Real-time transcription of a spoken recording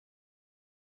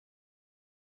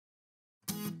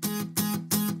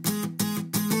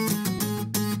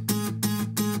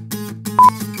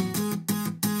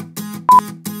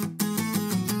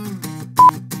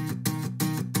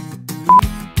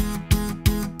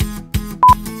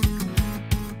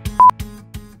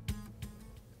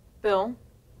Bill,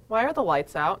 why are the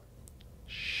lights out?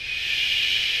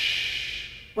 Shh.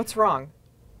 What's wrong?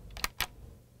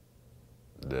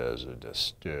 There's a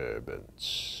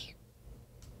disturbance.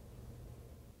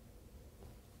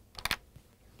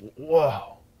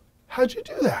 Whoa. How'd you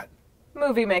do that?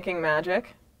 Movie making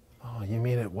magic. Oh, you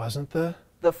mean it wasn't the...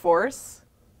 The Force?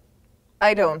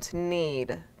 I don't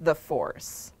need the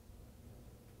Force.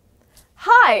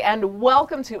 Hi, and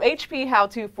welcome to HP How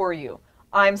To For You.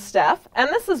 I'm Steph, and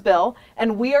this is Bill,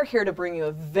 and we are here to bring you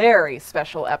a very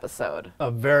special episode. A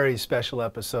very special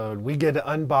episode. We get to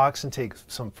unbox and take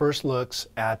some first looks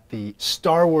at the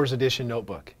Star Wars Edition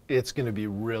notebook. It's going to be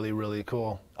really, really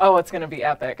cool. Oh, it's going to be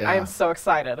epic. Yeah. I am so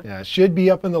excited. Yeah, it should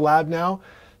be up in the lab now.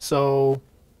 So,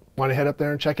 want to head up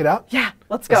there and check it out? Yeah,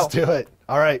 let's go. Let's do it.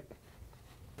 All right.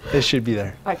 This should be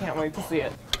there. I can't wait to see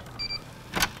it.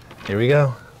 Here we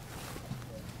go.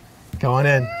 Going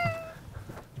in.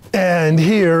 And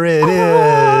here it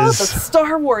is. The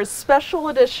Star Wars Special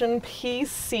Edition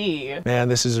PC. Man,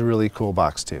 this is a really cool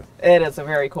box too. It is a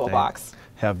very cool box.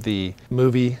 Have the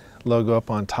movie logo up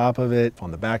on top of it.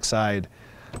 On the back side,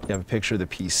 you have a picture of the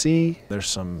PC. There's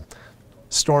some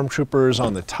stormtroopers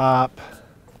on the top.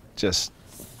 Just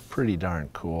pretty darn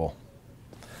cool.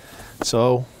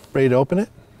 So, ready to open it?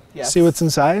 Yes. See what's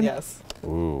inside? Yes.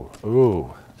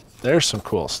 Ooh, there's some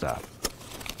cool stuff.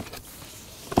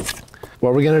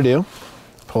 What we're gonna do,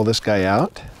 pull this guy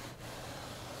out.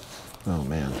 Oh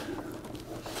man.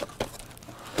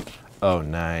 Oh,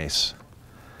 nice.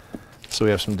 So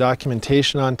we have some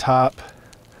documentation on top.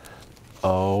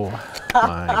 Oh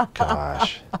my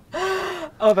gosh.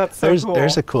 Oh, that's so cool.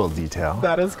 There's a cool detail.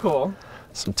 That is cool.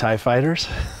 Some TIE fighters.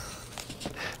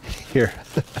 Here,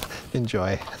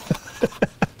 enjoy.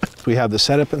 We have the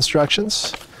setup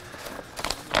instructions.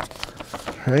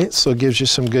 All right, so it gives you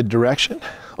some good direction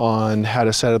on how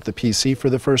to set up the PC for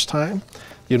the first time.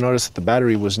 You'll notice that the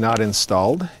battery was not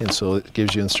installed, and so it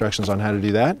gives you instructions on how to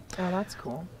do that. Oh, that's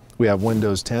cool. We have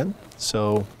Windows 10,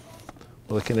 so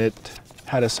we're looking at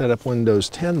how to set up Windows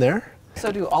 10 there.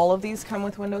 So do all of these come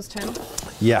with Windows 10?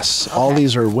 Yes, all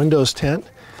these are Windows 10.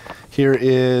 Here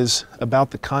is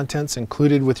about the contents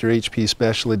included with your HP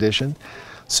Special Edition.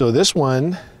 So this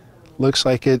one looks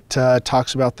like it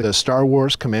talks about the Star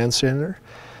Wars Command Center,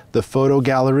 the photo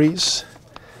galleries,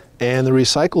 and the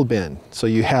recycle bin. So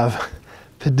you have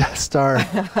the Death Star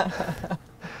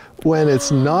when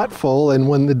it's not full, and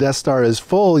when the Death Star is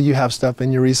full, you have stuff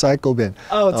in your recycle bin.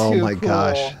 Oh, my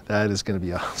gosh, that is going to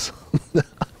be awesome.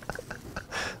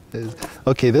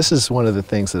 Okay, this is one of the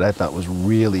things that I thought was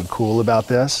really cool about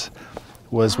this,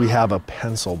 was we have a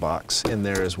pencil box in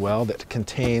there as well that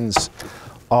contains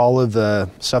all of the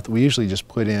stuff that we usually just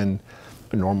put in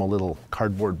a normal little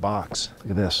cardboard box.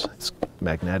 Look at this, it's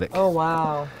magnetic. Oh,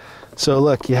 wow. So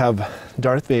look, you have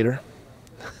Darth Vader.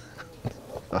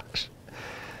 Gosh.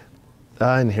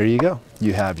 And here you go.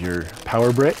 You have your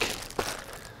power brick,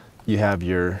 you have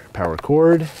your power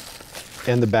cord,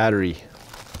 and the battery.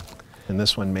 And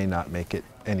this one may not make it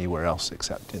anywhere else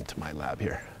except into my lab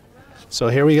here. So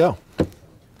here we go.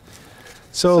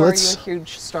 So let's... Are you a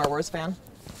huge Star Wars fan?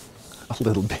 A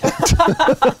little bit.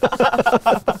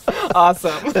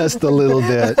 Awesome. Just a little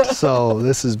bit. So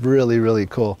this is really, really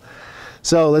cool.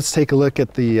 So let's take a look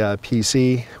at the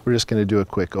PC. We're just going to do a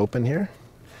quick open here.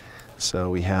 So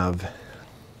we have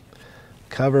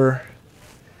cover.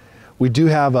 We do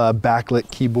have a backlit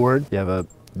keyboard. You have a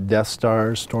Death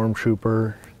Star,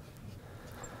 Stormtrooper.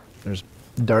 There's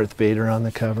Darth Vader on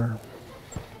the cover.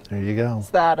 There you go. Is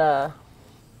that,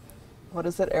 what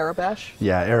is it, Arabic?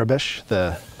 Yeah, Arabic,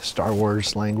 the Star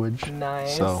Wars language.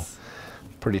 Nice. So,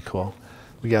 pretty cool.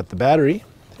 We got the battery,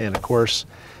 and of course,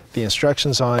 the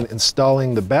instructions on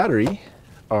installing the battery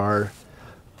are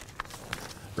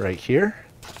right here.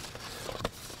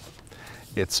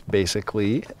 It's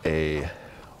basically a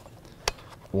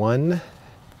 1,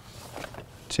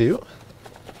 2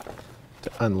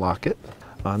 to unlock it.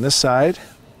 On this side,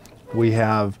 we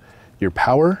have your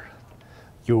power,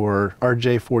 your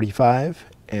RJ45,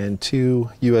 and 2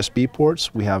 USB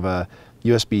ports. We have a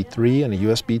USB 3 and a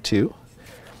USB 2.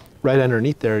 Right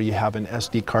underneath there, you have an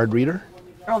SD card reader.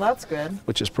 Oh, that's good.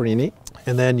 Which is pretty neat.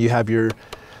 And then you have your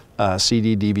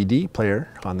CD DVD player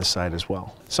on the side as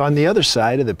well. So on the other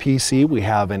side of the PC, we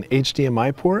have an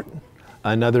HDMI port,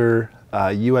 another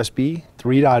USB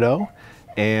 3.0,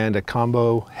 and a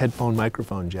combo headphone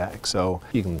microphone jack. So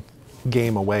you can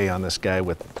game away on this guy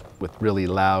with really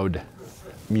loud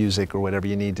music or whatever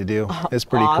you need to do. It's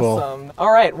pretty cool. Awesome.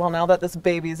 All right, well, now that this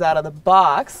baby's out of the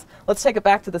box, let's take it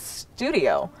back to the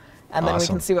studio, and then we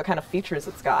can see what kind of features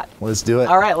it's got. Let's do it.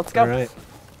 All right, let's go. All right.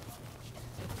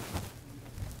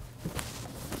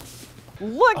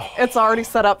 Look, it's already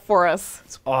set up for us.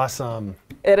 It's awesome.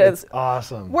 It's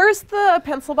awesome. Where's the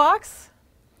pencil box?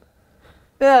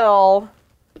 Bill,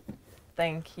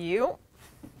 thank you.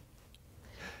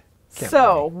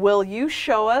 So, will you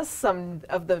show us some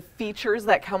of the features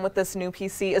that come with this new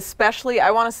PC? Especially,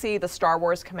 I want to see the Star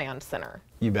Wars Command Center.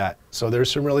 You bet. So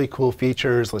there's some really cool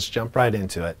features. Let's jump right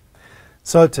into it.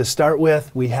 So to start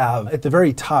with, we have at the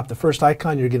very top, the first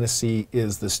icon you're going to see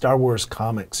is the Star Wars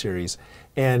comic series.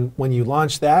 And when you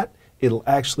launch that, it'll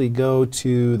actually go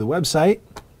to the website,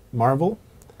 Marvel,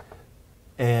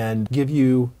 and give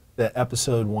you the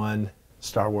Episode 1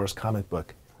 Star Wars comic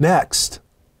book. Next,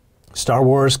 Star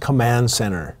Wars Command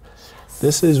Center.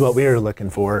 This is what we are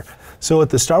looking for. So at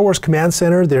the Star Wars Command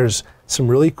Center, there's some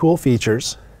really cool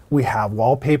features. We have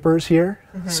wallpapers here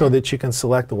so that you can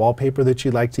select the wallpaper that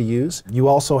you'd like to use. You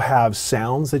also have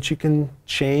sounds that you can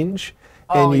change,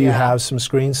 and you have some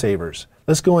screensavers.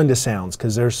 Let's go into sounds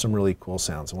because there's some really cool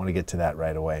sounds. I want to get to that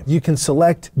right away. You can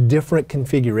select different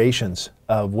configurations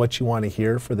of what you want to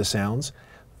hear for the sounds.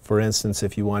 For instance,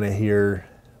 if you want to hear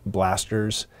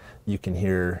blasters, you can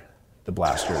hear the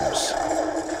blasters.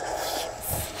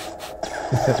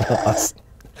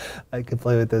 I could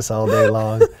play with this all day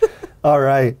long. All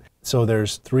right, so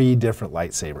there's 3 different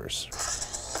lightsabers.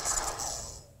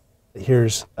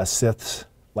 Here's a Sith's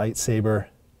lightsaber.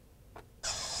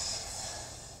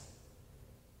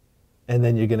 And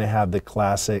then you're going to have the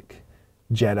classic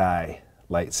Jedi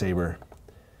lightsaber,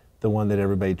 the one that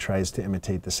everybody tries to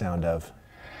imitate the sound of.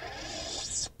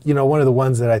 You know, one of the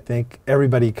ones that I think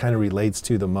everybody kind of relates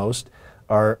to the most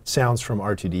are sounds from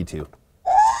R2-D2.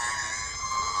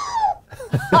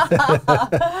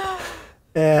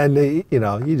 And, you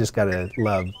know, you just got to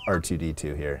love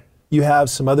R2-D2 here. You have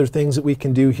some other things that we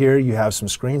can do here. You have some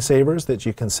screensavers that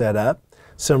you can set up.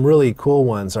 Some really cool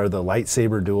ones are the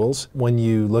lightsaber duels. When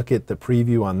you look at the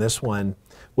preview on this one,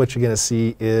 what you're going to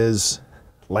see is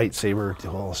lightsaber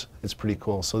duels. It's pretty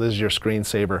cool. So this is your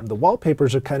screensaver. The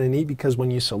wallpapers are kind of neat because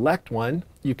when you select one,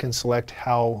 you can select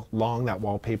how long that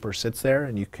wallpaper sits there,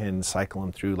 and you can cycle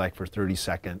them through like for 30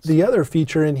 seconds. The other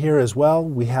feature in here as well,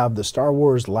 we have the Star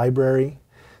Wars library.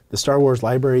 The Star Wars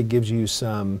library gives you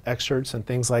some excerpts and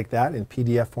things like that in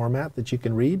PDF format that you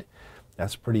can read.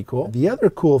 That's pretty cool. The other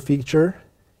cool feature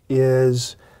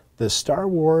is the Star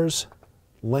Wars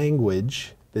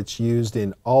language that's used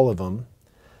in all of them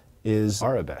is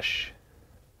Arabish.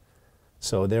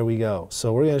 So there we go.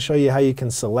 So we're going to show you how you can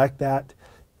select that.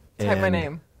 Type my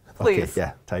name, please. Okay,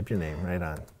 yeah, type your name right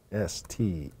on.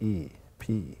 S-T-E-P-H.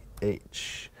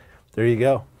 There you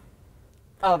go.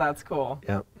 Oh, that's cool.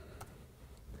 Yep.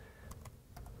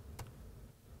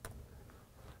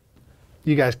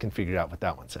 You guys can figure out what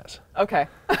that one says. Okay.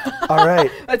 All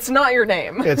right. It's not your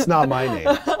name. It's not my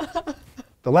name.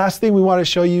 The last thing we want to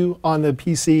show you on the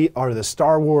PC are the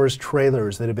Star Wars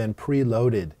trailers that have been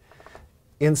preloaded.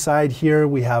 Inside here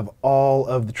we have all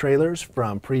of the trailers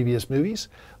from previous movies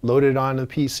loaded on the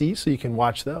PC so you can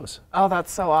watch those. Oh,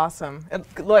 that's so awesome.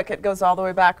 Look, it goes all the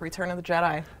way back, Return of the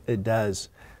Jedi. It does.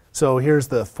 So here's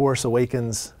the Force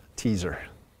Awakens teaser.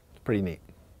 It's pretty neat.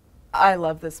 I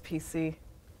love this PC.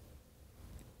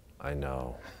 I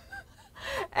know.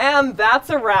 And that's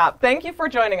a wrap. Thank you for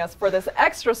joining us for this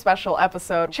extra special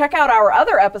episode. Check out our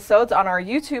other episodes on our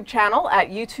YouTube channel at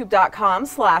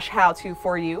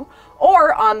youtube.com/howto4u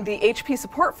or on the HP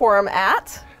support forum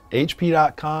at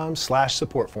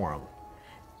hp.com/support-forum.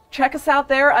 Check us out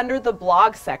there under the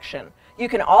blog section. You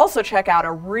can also check out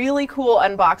a really cool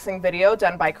unboxing video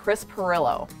done by Chris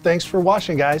Perillo. Thanks for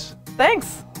watching, guys.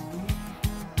 Thanks.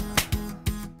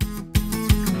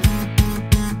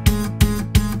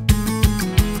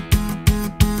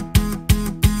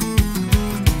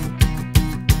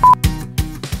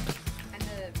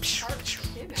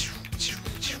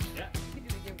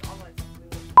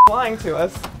 Lying to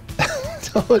us.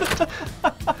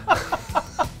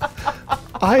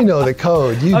 I know the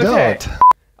code. You don't.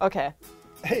 Okay.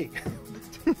 Hey.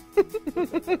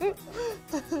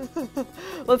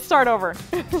 Let's start over.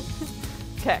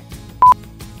 Okay.